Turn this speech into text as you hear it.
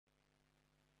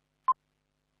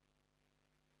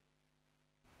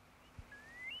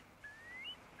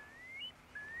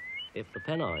If the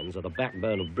Pennines are the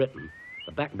backbone of Britain,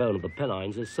 the backbone of the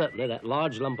Pennines is certainly that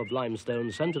large lump of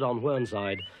limestone centred on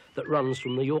Whernside that runs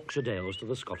from the Yorkshire Dales to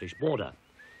the Scottish border.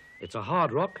 It's a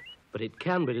hard rock, but it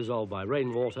can be dissolved by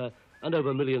rainwater, and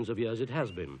over millions of years it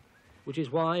has been, which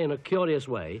is why, in a curious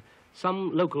way,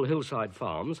 some local hillside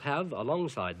farms have,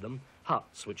 alongside them,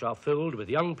 huts which are filled with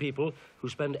young people who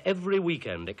spend every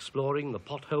weekend exploring the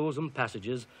potholes and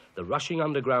passages, the rushing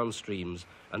underground streams,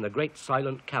 and the great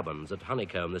silent caverns that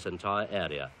honeycomb this entire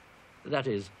area. That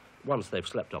is, once they've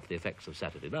slept off the effects of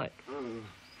Saturday night.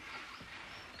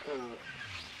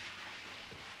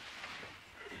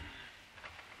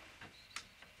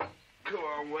 Come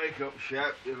on, wake up,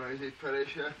 Shep, you lazy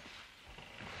perisher.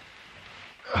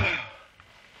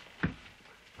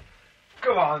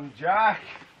 Come on, Jack.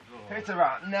 Oh. It's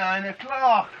about 9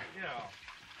 o'clock. Yeah.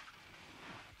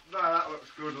 No, that looks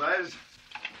good, Les.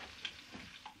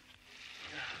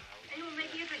 Anyone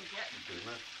making a drink yet?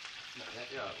 Not yet,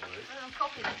 yeah,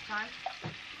 Coffee this time.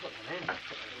 Put them in.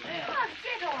 Oh,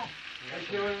 get off!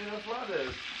 Ain't doing enough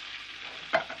ladders.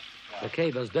 The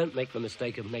cavers don't make the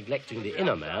mistake of neglecting the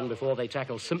inner man before they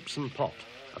tackle Simpsons Pot,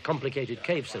 a complicated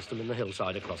cave system in the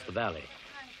hillside across the valley.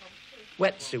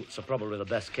 Wetsuits are probably the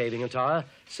best caving attire.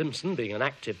 Simpson, being an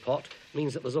active pot,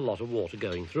 means that there's a lot of water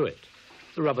going through it.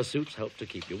 The rubber suits help to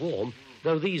keep you warm,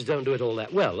 though these don't do it all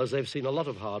that well, as they've seen a lot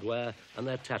of hard wear and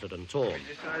they're tattered and torn.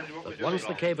 But once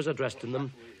the cavers are dressed in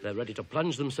them, they're ready to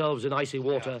plunge themselves in icy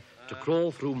water, to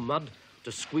crawl through mud,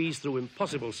 to squeeze through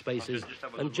impossible spaces,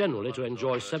 and generally to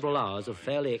enjoy several hours of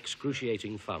fairly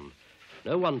excruciating fun.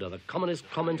 No wonder the commonest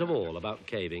comment of all about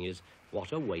caving is,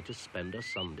 what a way to spend a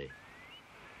Sunday.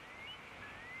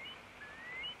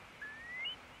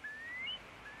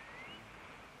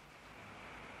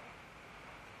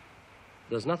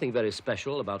 There's nothing very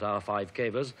special about our 5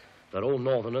 cavers. They're all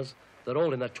northerners, they're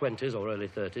all in their 20s or early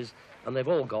 30s, and they've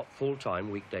all got full-time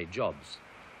weekday jobs.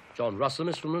 John Russell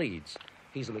is from Leeds.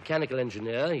 He's a mechanical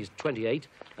engineer, he's 28,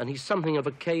 and he's something of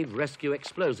a cave rescue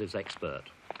explosives expert.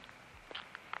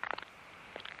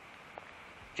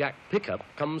 Jack Pickup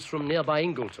comes from nearby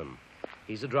Ingleton.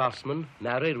 He's a draftsman,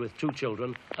 married with 2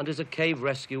 children, and is a cave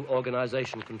rescue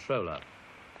organisation controller.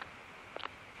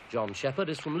 John Shepherd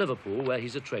is from Liverpool, where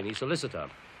he's a trainee solicitor.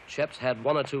 Shep's had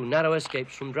 1 or 2 narrow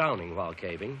escapes from drowning while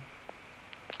caving.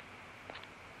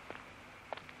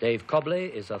 Dave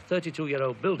Cobley is a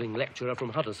 32-year-old building lecturer from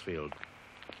Huddersfield.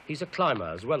 He's a climber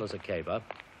as well as a caver.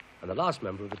 And the last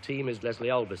member of the team is Leslie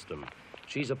Albiston.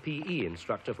 She's a PE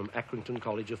instructor from Accrington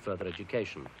College of Further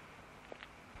Education.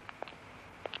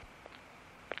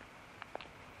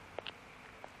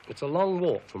 It's a long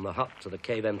walk from the hut to the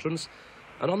cave entrance,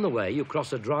 and on the way you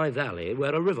cross a dry valley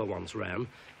where a river once ran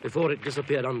before it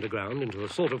disappeared underground into the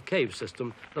sort of cave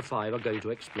system the 5 are going to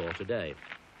explore today.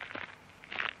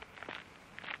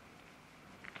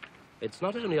 It's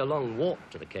not only a long walk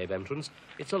to the cave entrance,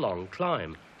 it's a long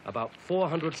climb, about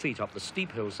 400 feet up the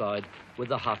steep hillside with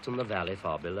the hut and the valley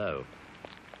far below.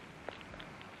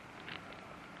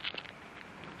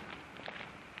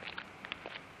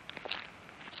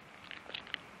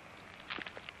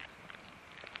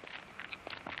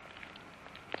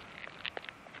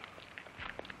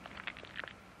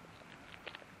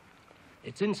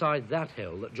 It's inside that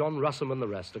hill that John Russell and the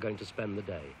rest are going to spend the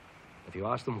day. If you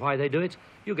ask them why they do it,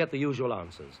 you get the usual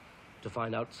answers. To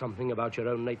find out something about your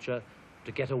own nature,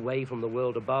 to get away from the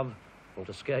world above, or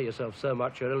to scare yourself so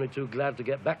much you're only too glad to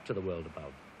get back to the world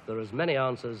above. There are as many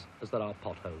answers as there are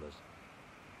potholers.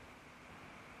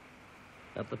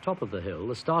 At the top of the hill,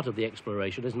 the start of the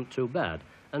exploration isn't too bad,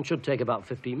 and should take about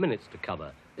 15 minutes to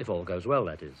cover, if all goes well,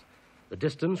 that is. The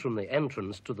distance from the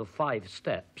entrance to the 5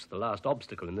 steps, the last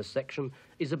obstacle in this section,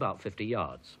 is about 50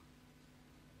 yards.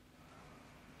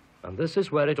 And this is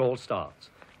where it all starts,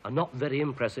 a not very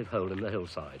impressive hole in the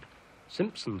hillside.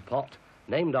 Simpsons Pot,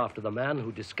 named after the man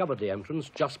who discovered the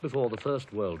entrance just before the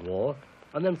First World War,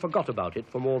 and then forgot about it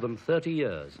for more than 30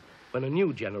 years, when a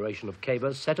new generation of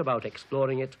cavers set about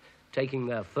exploring it, taking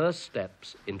their first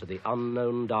steps into the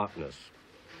unknown darkness.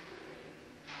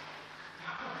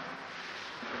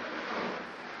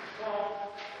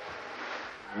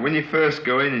 When you first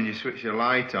go in and you switch your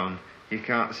light on, you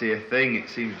can't see a thing. It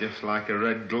seems just like a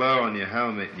red glow on your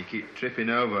helmet, and you keep tripping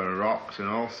over rocks and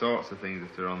all sorts of things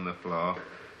that are on the floor,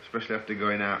 especially after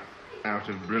going out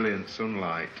of brilliant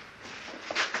sunlight.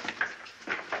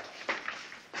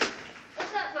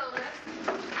 What's that, folder?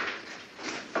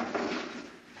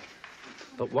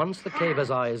 But once the caver's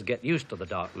eyes get used to the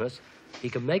darkness, he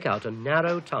can make out a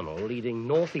narrow tunnel leading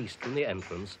northeast from the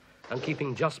entrance and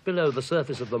keeping just below the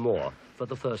surface of the moor for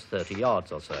the first 30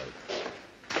 yards or so.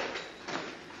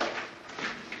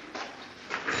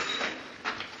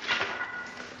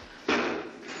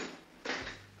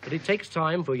 but it takes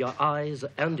time for your eyes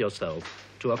and yourself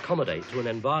to accommodate to an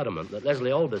environment that Leslie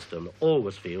Alberston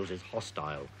always feels is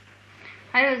hostile.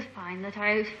 I always find that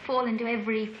I fall into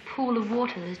every pool of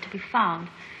water that is to be found.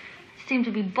 They seem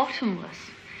to be bottomless,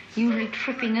 usually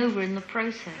tripping over in the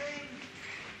process.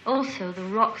 Also, the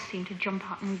rocks seem to jump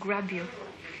out and grab you.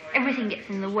 Everything gets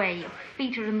in the way. Your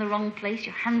feet are in the wrong place,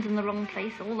 your hands in the wrong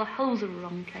place, all the holes are in the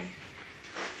wrong place.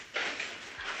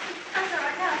 That's all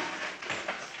right now.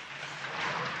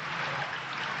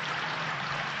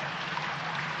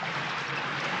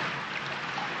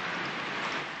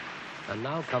 And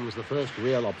now comes the first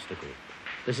real obstacle.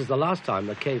 This is the last time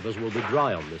the cavers will be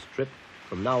dry on this trip.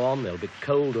 From now on, they'll be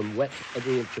cold and wet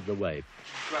every inch of the way.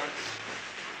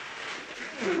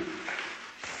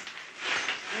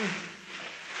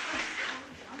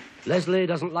 Leslie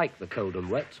doesn't like the cold and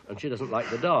wet, and she doesn't like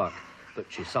the dark, but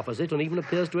she suffers it and even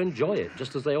appears to enjoy it,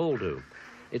 just as they all do.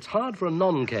 It's hard for a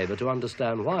non-caver to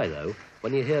understand why, though,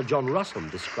 when you hear John Russell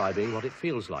describing what it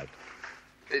feels like.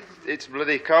 It's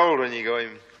bloody cold when you go in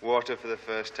water for the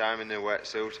first time in a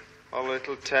wetsuit. All the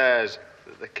little tears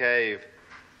that the cave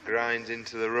grinds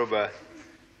into the rubber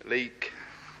leak,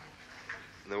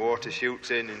 and the water shoots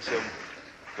in some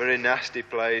very nasty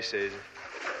places.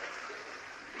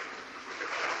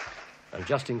 And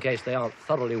just in case they aren't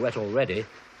thoroughly wet already,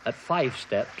 at 5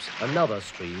 steps, another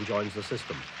stream joins the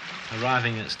system.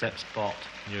 Arriving at Steps Pot,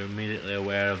 you're immediately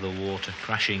aware of the water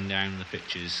crashing down the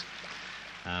pitches,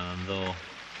 and though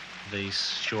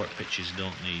these short pitches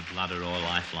don't need ladder or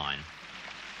lifeline,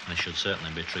 they should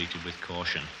certainly be treated with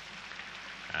caution.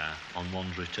 On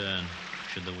one's return,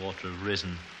 should the water have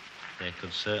risen, they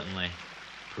could certainly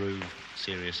prove a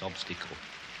serious obstacle.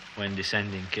 When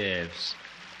descending caves,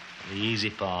 the easy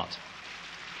part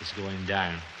is going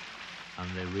down, and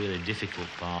the really difficult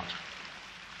part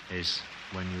is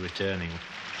when you're returning.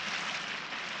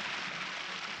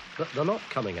 But they're not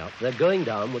coming up, they're going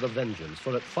down with a vengeance,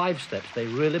 for at 5 steps they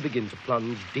really begin to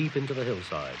plunge deep into the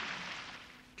hillside.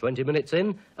 20 minutes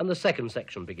in, and the second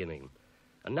section beginning.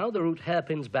 And now the route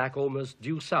hairpins back almost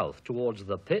due south towards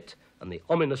the pit and the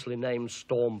ominously named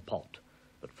Storm Pot.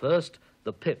 But first,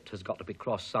 the pit has got to be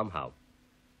crossed somehow.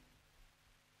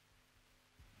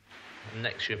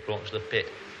 Next you approach the pit,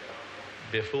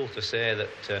 it'd be a fool to say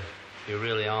that you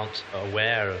really aren't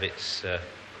aware of its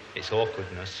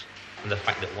awkwardness and the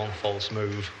fact that one false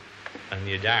move and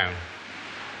you're down.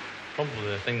 Probably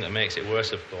the thing that makes it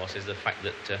worse, of course, is the fact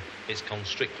that it's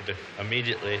constricted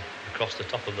immediately across the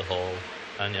top of the hole,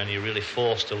 and you're really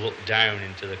forced to look down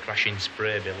into the crashing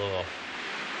spray below.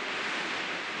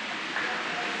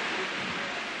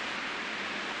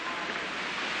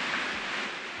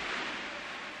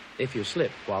 If you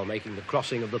slip while making the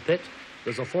crossing of the pit,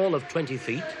 there's a fall of 20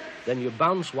 feet, then you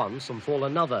bounce once and fall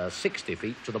another 60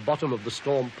 feet to the bottom of the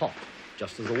Storm Pot,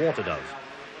 just as the water does.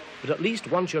 But at least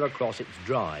once you're across, it's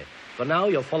dry. For now,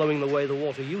 you're following the way the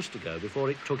water used to go before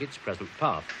it took its present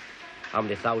path. How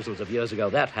many thousands of years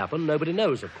ago that happened, nobody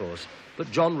knows, of course.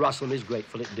 But John Russell is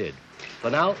grateful it did.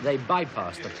 For now, they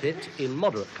bypass the pit in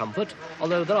moderate comfort,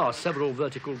 although there are several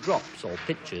vertical drops or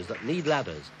pitches that need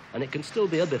ladders, and it can still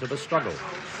be a bit of a struggle.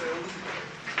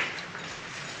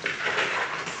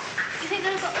 You think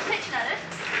they've got the pitch ladders?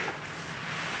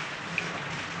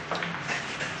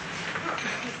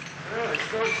 Well, I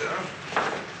suppose so.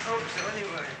 Hope so,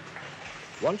 anyway.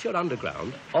 Once you're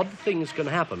underground, odd things can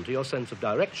happen to your sense of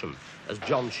direction, as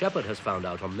John Shepherd has found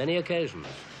out on many occasions.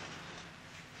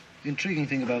 The intriguing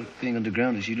thing about being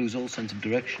underground is you lose all sense of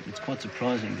direction. It's quite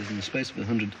surprising because in the space of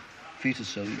 100 feet or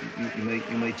so, you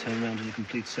may turn around in a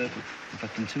complete circle. In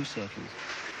fact, in 2 circles.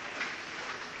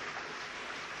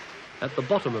 At the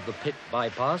bottom of the pit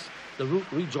bypass, the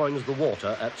route rejoins the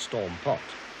water at Storm Pot.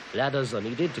 Ladders are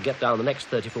needed to get down the next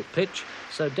 30-foot pitch,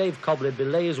 so Dave Cobley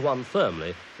belays one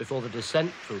firmly before the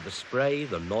descent through the spray,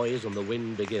 the noise and the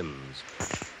wind begins.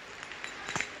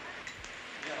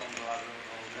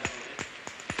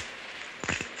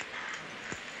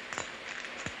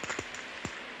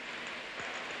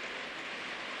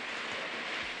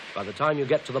 By the time you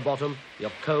get to the bottom,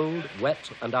 you're cold, wet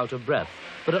and out of breath,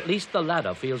 but at least the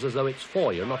ladder feels as though it's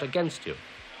for you, not against you.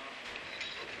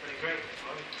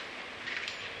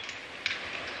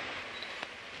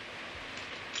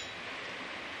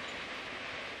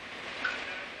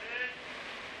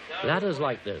 Ladders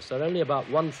like this are only about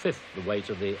 1/5 the weight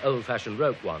of the old-fashioned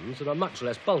rope ones and are much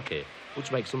less bulky,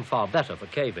 which makes them far better for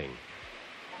caving.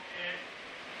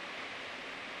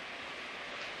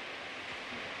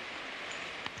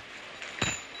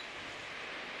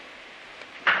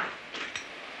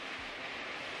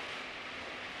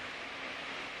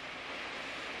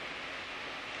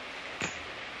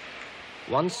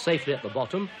 Once safely at the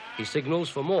bottom, he signals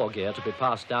for more gear to be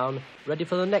passed down, ready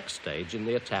for the next stage in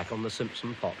the attack on the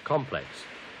Simpsons Pot complex.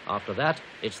 After that,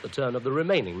 it's the turn of the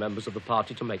remaining members of the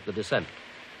party to make the descent.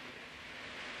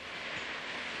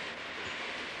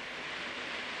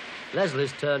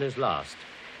 Leslie's turn is last.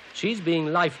 She's being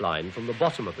lifelined from the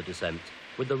bottom of the descent,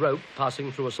 with the rope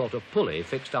passing through a sort of pulley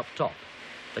fixed up top.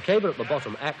 The cable at the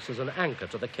bottom acts as an anchor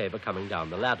to the cable coming down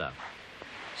the ladder.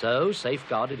 So,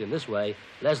 safeguarded in this way,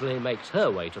 Leslie makes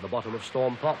her way to the bottom of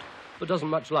Storm Pot, but doesn't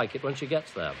much like it when she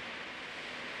gets there.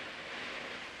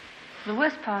 The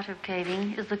worst part of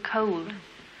caving is the cold.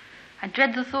 I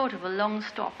dread the thought of a long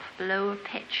stop below a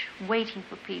pitch, waiting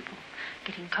for people,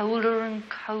 getting colder and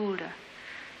colder.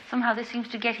 Somehow this seems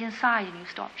to get inside and you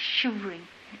start shivering.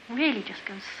 It really just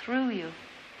goes through you.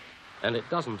 And it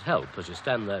doesn't help, as you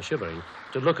stand there shivering,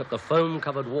 to look at the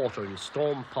foam-covered water in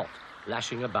Storm Pot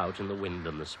lashing about in the wind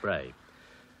and the spray.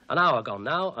 An hour gone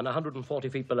now and 140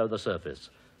 feet below the surface.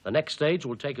 The next stage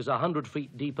will take us 100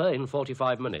 feet deeper in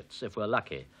 45 minutes, if we're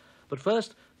lucky. But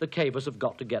first, the cavers have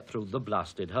got to get through the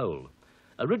blasted hole.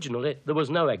 Originally, there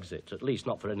was no exit, at least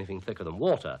not for anything thicker than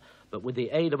water, but with the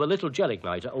aid of a little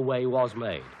geligniter, a way was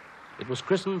made. It was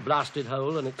christened Blasted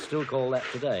Hole, and it's still called that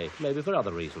today, maybe for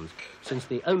other reasons, since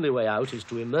the only way out is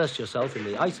to immerse yourself in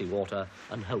the icy water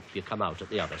and hope you come out at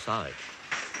the other side.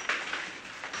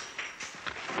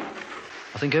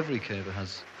 I think every caver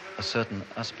has a certain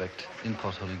aspect in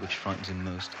potholing which frightens him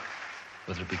most,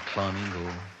 whether it be climbing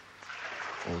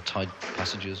or tight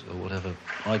passages or whatever.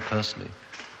 I personally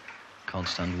can't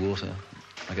stand water.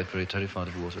 I get very terrified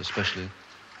of water, especially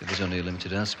if there's only a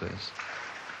limited airspace.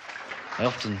 I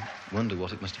often wonder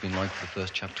what it must have been like for the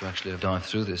first chap to actually have dived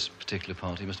through this particular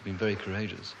part. He must have been very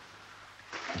courageous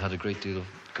and had a great deal of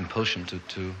compulsion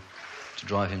to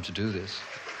drive him to do this.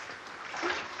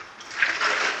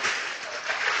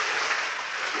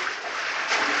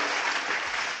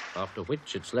 After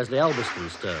which, it's Leslie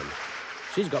Albiston's turn.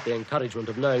 She's got the encouragement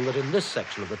of knowing that in this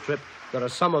section of the trip, there are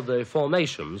some of the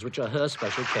formations which are her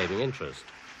special caving interest.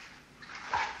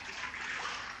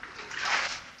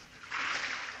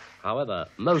 However,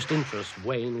 most interests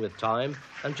wane with time,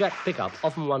 and Jack Pickup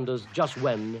often wonders just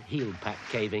when he'll pack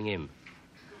caving in.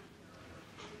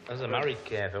 As a married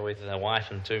caver with a wife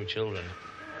and 2 children,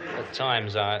 at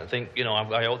times I think,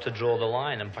 I ought to draw the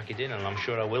line and pack it in, and I'm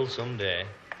sure I will someday.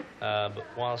 But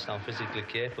whilst I'm physically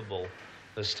capable,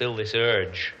 there's still this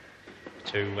urge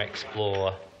to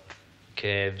explore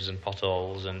caves and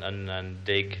potholes and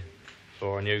dig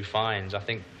for new finds. I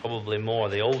think probably more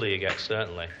the older you get,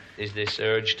 certainly, is this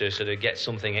urge to sort of get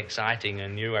something exciting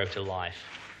and new out of life.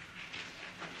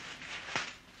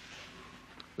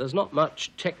 There's not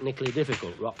much technically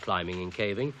difficult rock climbing in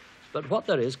caving, but what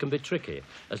there is can be tricky,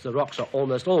 as the rocks are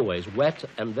almost always wet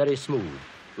and very smooth,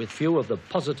 with few of the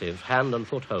positive hand and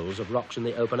footholds of rocks in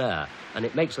the open air, and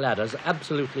it makes ladders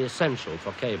absolutely essential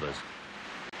for cavers.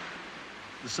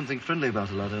 There's something friendly about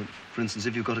a ladder. For instance,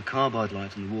 if you've got a carbide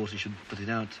light and the water should put it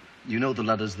out, you know the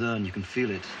ladder's there and you can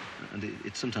feel it, and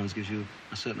it sometimes gives you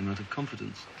a certain amount of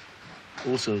confidence.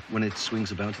 Also, when it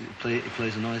swings about, it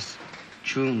plays a nice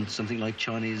tune, something like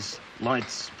Chinese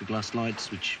lights, the glass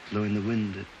lights which blow in the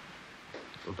wind.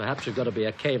 Well, perhaps you've got to be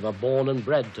a caver born and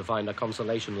bred to find a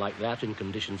consolation like that in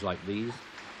conditions like these.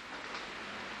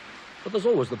 But there's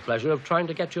always the pleasure of trying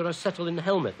to get your acetylene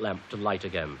helmet lamp to light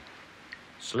again.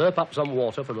 Slurp up some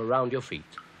water from around your feet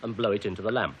and blow it into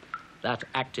the lamp. That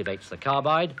activates the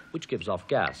carbide, which gives off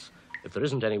gas. If there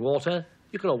isn't any water,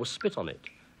 you can always spit on it.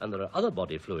 And there are other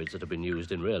body fluids that have been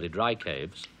used in really dry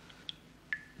caves.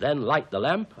 Then light the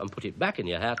lamp and put it back in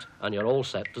your hat, and you're all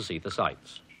set to see the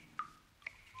sights.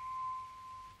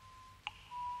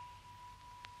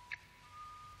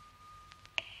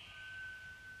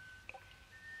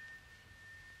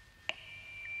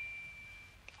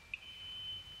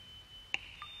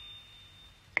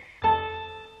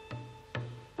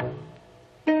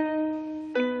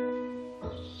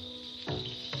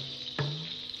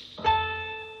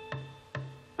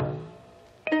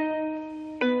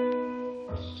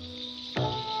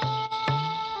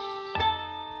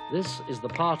 This is the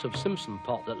part of Simpsons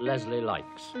Pot that Leslie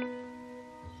likes.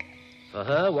 For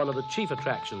her, one of the chief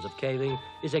attractions of caving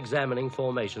is examining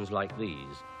formations like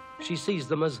these. She sees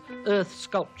them as earth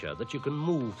sculpture that you can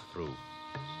move through.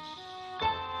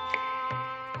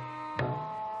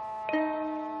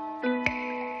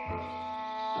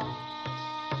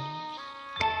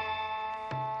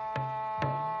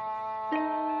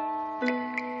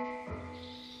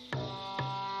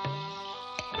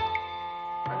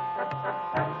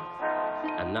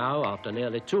 And now, after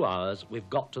nearly 2 hours, we've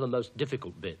got to the most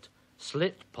difficult bit.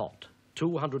 Slit Pot,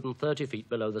 230 feet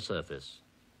below the surface.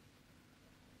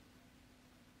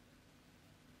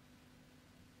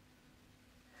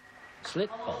 slit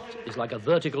pot is like a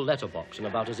vertical letterbox and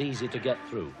about as easy to get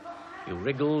through. You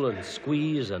wriggle and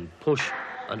squeeze and push,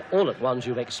 and all at once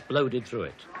you've exploded through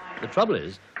it. The trouble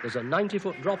is, there's a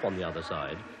 90-foot drop on the other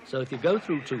side, so if you go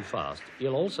through too fast,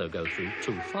 you'll also go through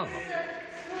too far.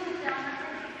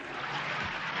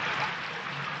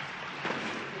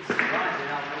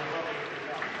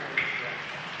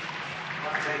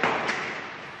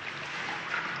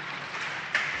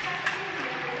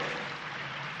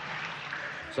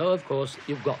 So, of course,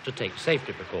 you've got to take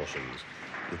safety precautions.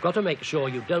 You've got to make sure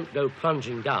you don't go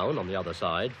plunging down on the other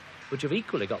side, but you've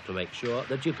equally got to make sure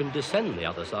that you can descend the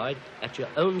other side at your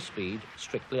own speed,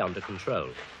 strictly under control.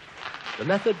 The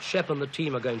method Shep and the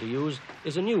team are going to use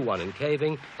is a new one in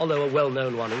caving, although a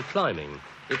well-known one in climbing.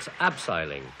 It's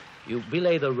abseiling. You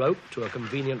belay the rope to a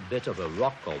convenient bit of a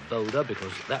rock or boulder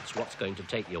because that's what's going to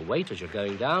take your weight as you're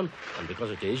going down, and because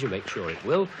it is, you make sure it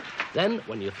will. Then,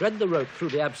 when you thread the rope through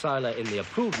the abseiler in the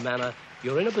approved manner,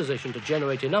 you're in a position to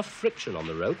generate enough friction on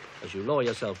the rope as you lower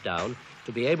yourself down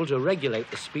to be able to regulate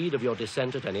the speed of your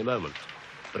descent at any moment.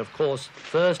 But of course,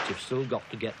 first you've still got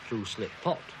to get through Slip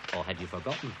Pot, or had you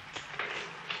forgotten?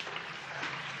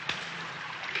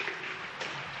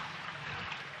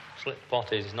 Slip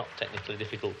Pot is not technically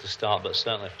difficult to start, but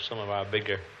certainly for some of our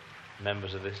bigger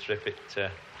members of this trip,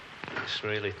 it's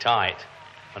really tight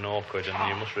and awkward, and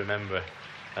you must remember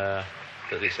that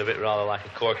it's a bit rather like a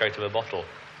cork out of a bottle.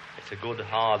 It's a good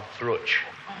hard thrutch,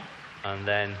 and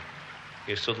then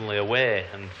you're suddenly away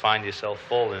and find yourself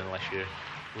falling unless you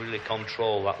really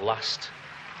control that last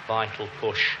vital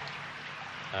push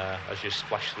as you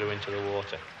splash through into the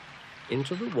water.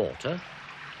 Into the water?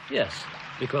 Yes,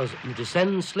 because you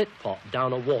descend Slip Pot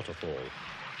down a waterfall.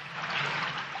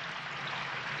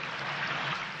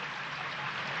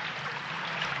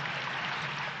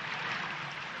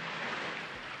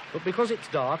 But because it's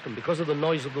dark and because of the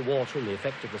noise of the water and the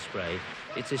effect of the spray,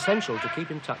 it's essential to keep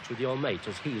in touch with your mate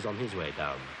as he's on his way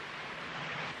down.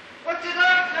 What's it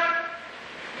up, sir?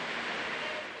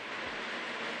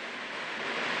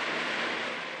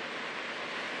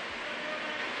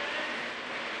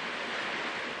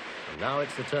 And now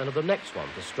it's the turn of the next one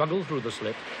to struggle through the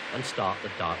slip and start the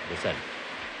dark descent.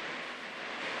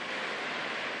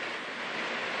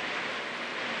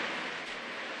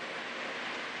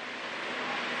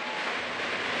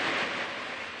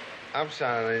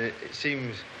 Abseiling, it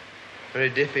seems very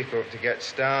difficult to get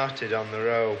started on the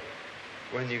rope.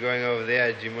 When you're going over the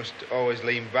edge, you must always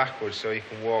lean backwards so you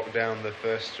can walk down the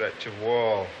first stretch of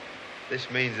wall. This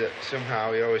means that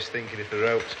somehow you're always thinking if the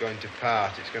rope's going to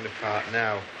part, it's going to part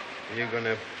now, and you're going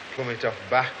to plummet off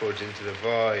backwards into the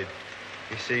void.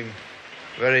 You seem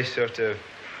very sort of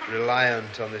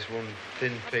reliant on this one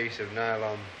thin piece of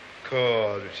nylon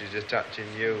cord which is attaching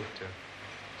you to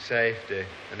safety,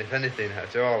 and if anything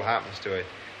at all happens to it,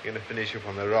 you're going to finish up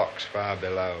on the rocks far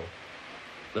below.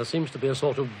 There seems to be a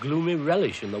sort of gloomy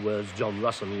relish in the words John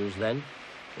Russell used then.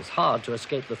 It's hard to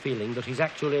escape the feeling that he's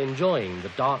actually enjoying the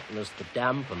darkness, the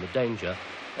damp and the danger,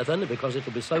 if only because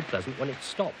it'll be so pleasant when it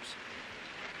stops.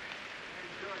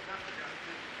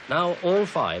 Now all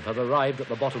five have arrived at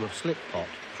the bottom of Slip Pot,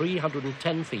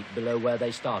 310 feet below where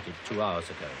they started 2 hours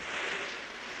ago.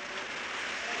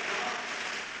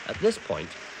 At this point,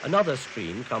 another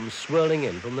stream comes swirling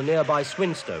in from the nearby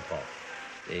Swinstow Pot.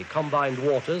 The combined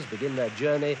waters begin their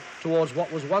journey towards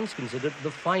what was once considered the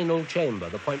final chamber,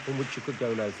 the point from which you could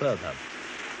go no further.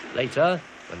 Later,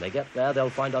 when they get there, they'll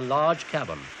find a large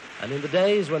cavern, and in the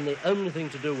days when the only thing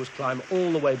to do was climb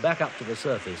all the way back up to the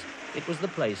surface, it was the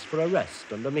place for a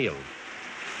rest and a meal.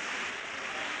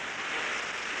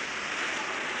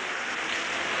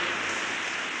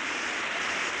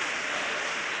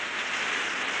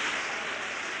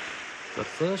 But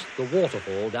first, the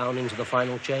waterfall down into the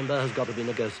final chamber has got to be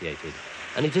negotiated,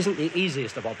 and it isn't the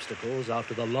easiest of obstacles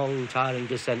after the long, tiring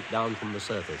descent down from the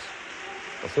surface.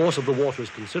 The force of the water is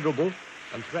considerable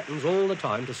and threatens all the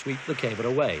time to sweep the caver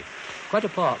away, quite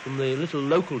apart from the little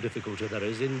local difficulty there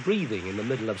is in breathing in the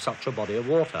middle of such a body of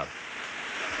water.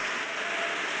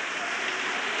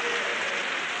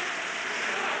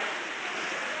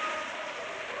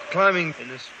 Climbing in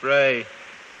a spray,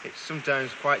 it's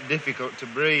sometimes quite difficult to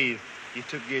breathe. You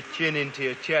tuck your chin into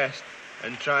your chest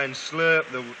and try and slurp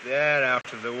the air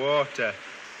out of the water.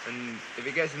 And if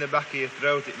it gets in the back of your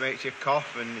throat, it makes you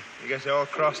cough, and you get all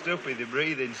crossed up with your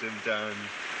breathing sometimes.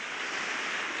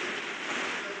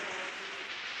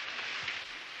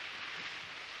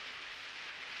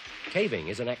 Caving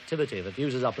is an activity that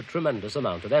uses up a tremendous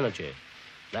amount of energy.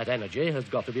 That energy has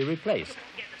got to be replaced,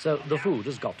 so the food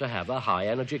has got to have a high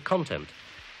energy content.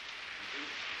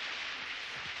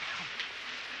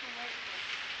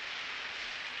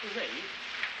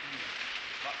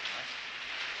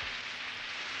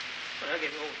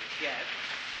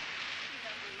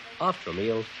 After a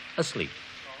meal, asleep.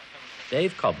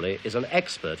 Dave Cobley is an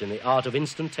expert in the art of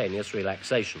instantaneous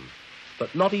relaxation,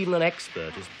 but not even an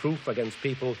expert is proof against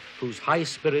people whose high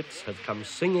spirits have come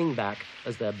singing back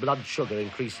as their blood sugar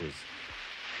increases.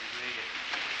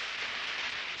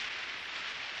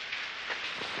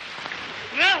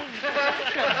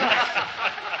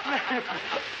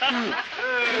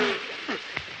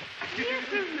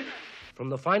 From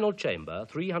the final chamber,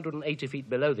 380 feet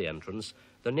below the entrance,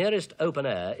 the nearest open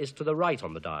air is to the right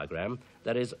on the diagram,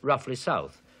 that is, roughly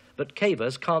south. But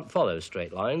cavers can't follow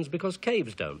straight lines because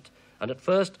caves don't, and at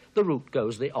first the route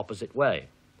goes the opposite way.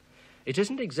 It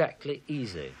isn't exactly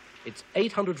easy. It's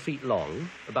 800 feet long,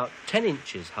 about 10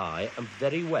 inches high, and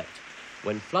very wet.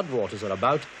 When floodwaters are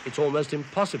about, it's almost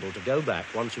impossible to go back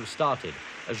once you've started,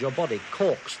 as your body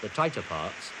corks the tighter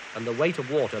parts and the weight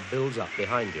of water builds up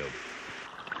behind you.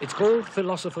 It's called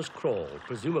Philosopher's Crawl,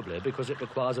 presumably because it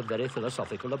requires a very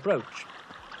philosophical approach.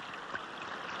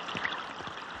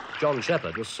 John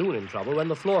Shepherd was soon in trouble when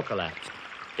the floor collapsed.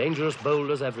 Dangerous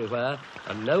boulders everywhere,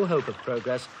 and no hope of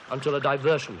progress until a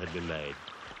diversion had been made.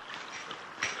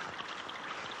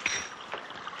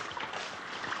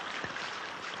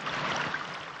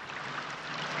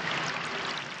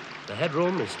 The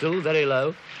headroom is still very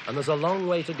low, and there's a long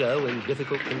way to go in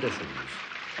difficult conditions.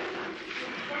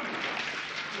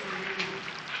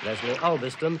 Leslie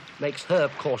Ulbiston makes her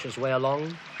cautious way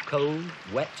along, cold,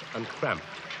 wet, and cramped.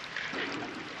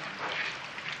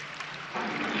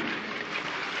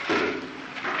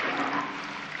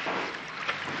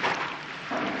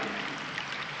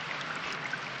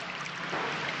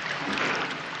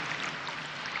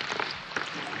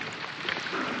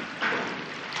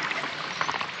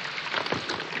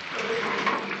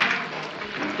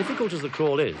 Difficult as the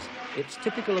crawl is, it's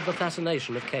typical of the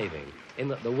fascination of caving, in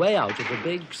that the way out of the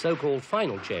big so-called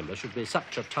final chamber should be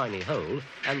such a tiny hole,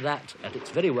 and that, at its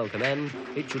very welcome end,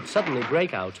 it should suddenly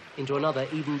break out into another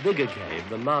even bigger cave,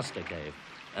 the Master Cave.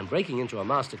 And breaking into a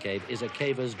Master Cave is a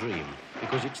caver's dream,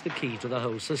 because it's the key to the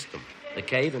whole system, the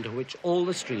cave into which all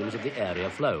the streams of the area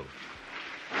flow.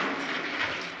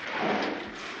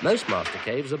 Most Master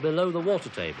Caves are below the water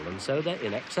table, and so they're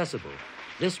inaccessible.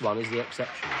 This one is the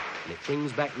exception, and it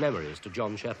brings back memories to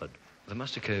John Shepherd. The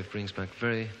Master Cave brings back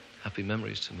very happy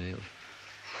memories to me of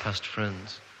past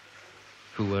friends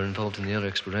who were involved in the other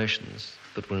explorations,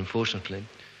 but were unfortunately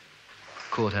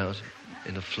caught out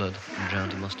in a flood and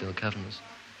drowned in Mossdale Caverns.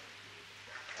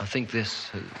 I think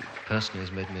this, personally,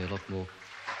 has made me a lot more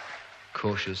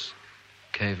cautious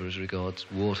caver as regards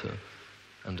water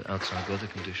and outside weather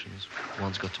conditions.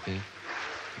 One's got to be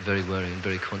very wary and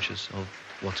very conscious of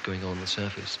what's going on the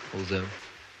surface, although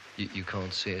you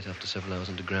can't see it after several hours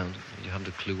underground. You haven't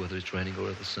a clue whether it's raining or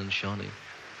whether the sun's shining.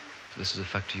 This is a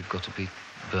factor you've got to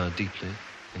bear deeply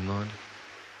in mind.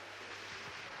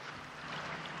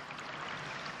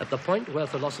 At the point where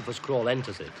Philosopher's Crawl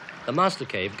enters it, the Master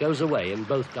Cave goes away in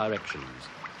both directions.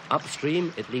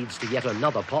 Upstream, it leads to yet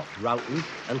another pot, Roughton,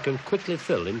 and can quickly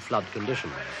fill in flood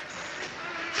conditions.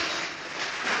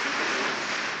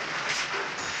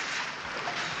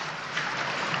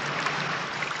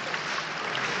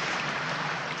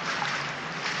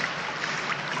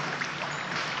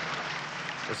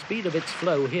 The speed of its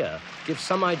flow here gives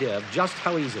some idea of just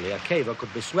how easily a caver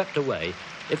could be swept away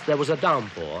if there was a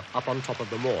downpour up on top of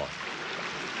the moor.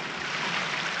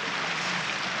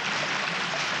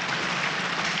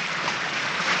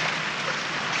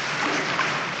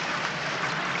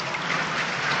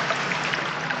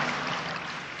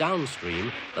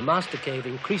 Downstream, the Master Cave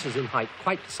increases in height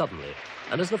quite suddenly,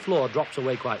 and as the floor drops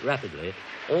away quite rapidly,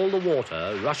 all the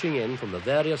water rushing in from the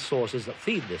various sources that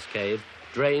feed this cave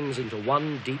drains into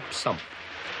one deep sump.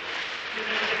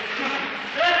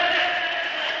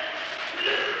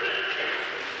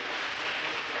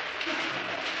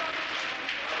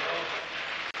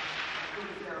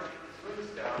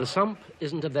 The sump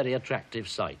isn't a very attractive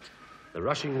sight. The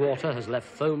rushing water has left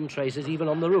foam traces even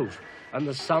on the roof, and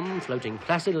the sun floating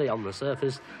placidly on the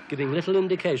surface, giving little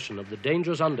indication of the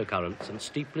dangerous undercurrents and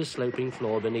steeply sloping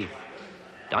floor beneath.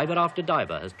 Diver after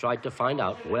diver has tried to find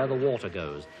out where the water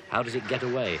goes, how does it get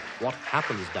away, what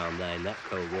happens down there in that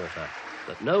cold water.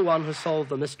 But no one has solved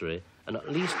the mystery, and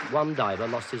at least one diver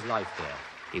lost his life here.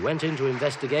 He went in to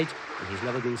investigate, and he's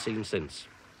never been seen since.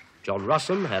 John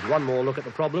Russell had one more look at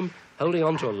the problem, holding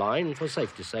onto a line for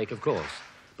safety's sake, of course.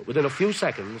 But within a few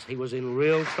seconds, he was in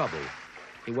real trouble.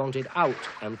 He wanted out,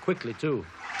 and quickly, too.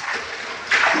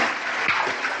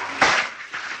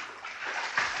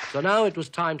 So now it was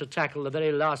time to tackle the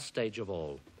very last stage of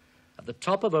all. At the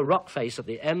top of a rock face at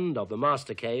the end of the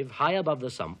Master Cave, high above the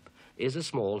sump, is a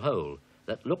small hole.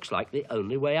 that looks like the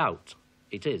only way out.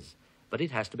 It is, but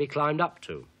it has to be climbed up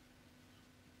to.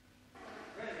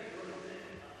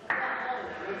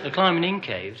 The climbing in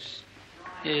caves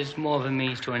is more of a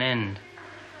means to an end,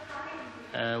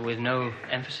 with no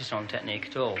emphasis on technique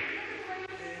at all.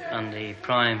 And the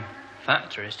prime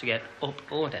factor is to get up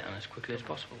or down as quickly as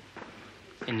possible,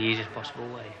 in the easiest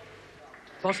possible way.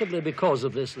 Possibly because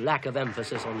of this lack of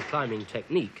emphasis on climbing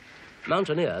technique,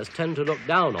 mountaineers tend to look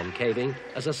down on caving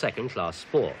as a second-class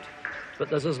sport. But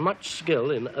there's as much skill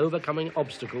in overcoming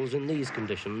obstacles in these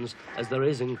conditions as there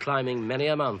is in climbing many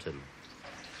a mountain.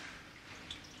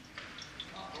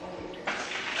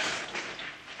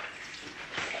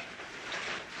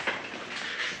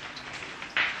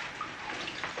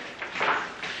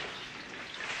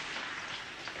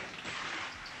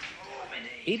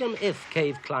 Even if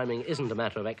cave climbing isn't a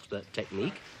matter of expert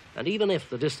technique, and even if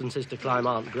the distances to climb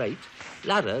aren't great,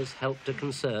 ladders help to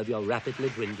conserve your rapidly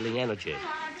dwindling energy.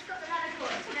 I just got the ladder for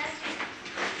us.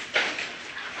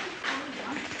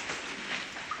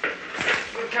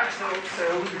 We'll catch them all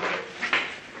soon.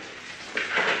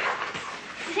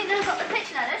 You think they've got the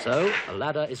pitch ladders? So, a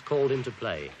ladder is called into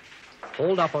play.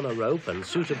 Hauled up on a rope and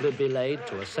suitably belayed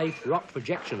to a safe rock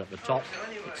projection at the top,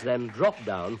 it's then dropped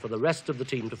down for the rest of the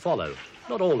team to follow,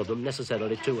 not all of them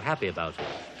necessarily too happy about it.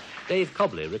 Dave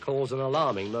Cobley recalls an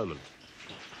alarming moment.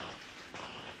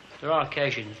 There are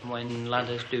occasions when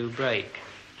ladders do break,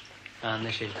 and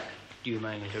this is due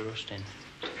mainly to rusting.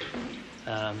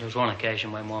 There was one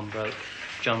occasion when one broke.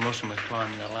 John Russell was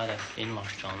climbing the ladder in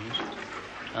Lost Johns,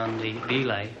 and the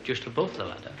belay just above the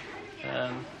ladder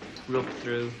rubbed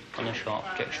through on a sharp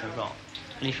projection of rock,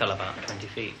 and he fell about 20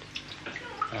 feet.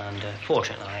 And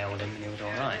fortunately I held him and he was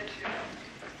all right.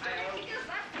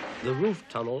 The roof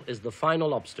tunnel is the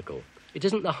final obstacle. It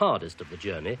isn't the hardest of the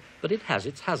journey, but it has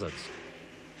its hazards.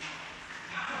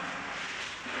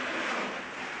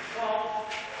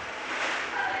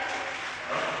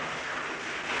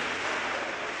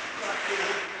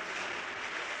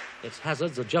 Its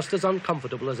hazards are just as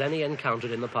uncomfortable as any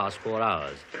encountered in the past 4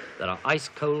 hours. There are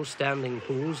ice-cold standing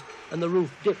pools, and the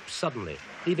roof dips suddenly,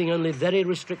 leaving only very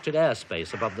restricted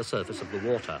airspace above the surface of the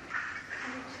water.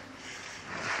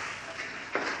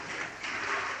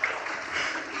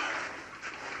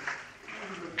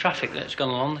 Traffic that's gone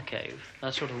along the cave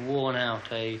has sort of worn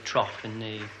out a trough in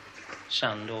the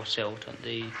sand or silt at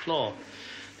the floor.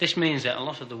 This means that a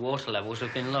lot of the water levels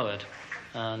have been lowered,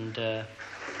 and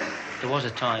there was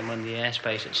a time when the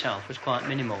airspace itself was quite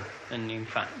minimal, and in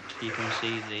fact you can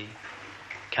see the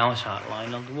calcite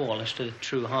line on the wall as to the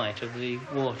true height of the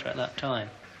water at that time.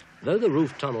 Though the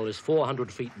roof tunnel is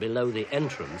 400 feet below the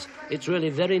entrance, it's really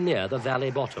very near the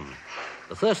valley bottom.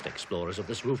 The first explorers of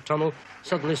this roof tunnel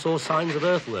suddenly saw signs of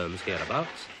earthworms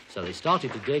hereabouts, so they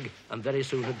started to dig and very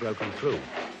soon had broken through.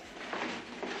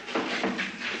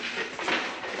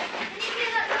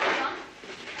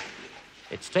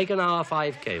 It's taken our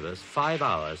 5 cavers 5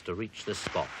 hours to reach this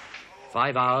spot.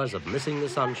 5 hours of missing the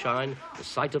sunshine, the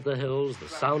sight of the hills, the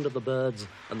sound of the birds,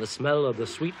 and the smell of the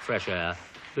sweet fresh air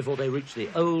before they reach the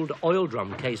old oil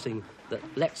drum casing that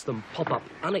lets them pop up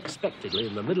unexpectedly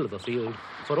in the middle of a field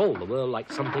for all the world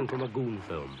like something from a goon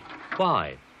film.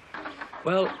 Why?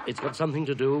 Well, it's got something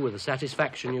to do with the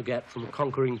satisfaction you get from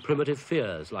conquering primitive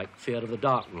fears like fear of the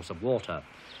darkness of water,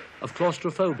 of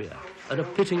claustrophobia, and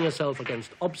of pitting yourself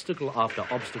against obstacle after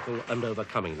obstacle and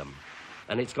overcoming them.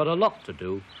 And it's got a lot to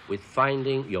do with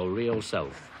finding your real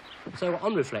self. So,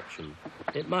 on reflection,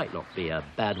 it might not be a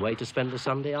bad way to spend a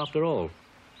Sunday after all.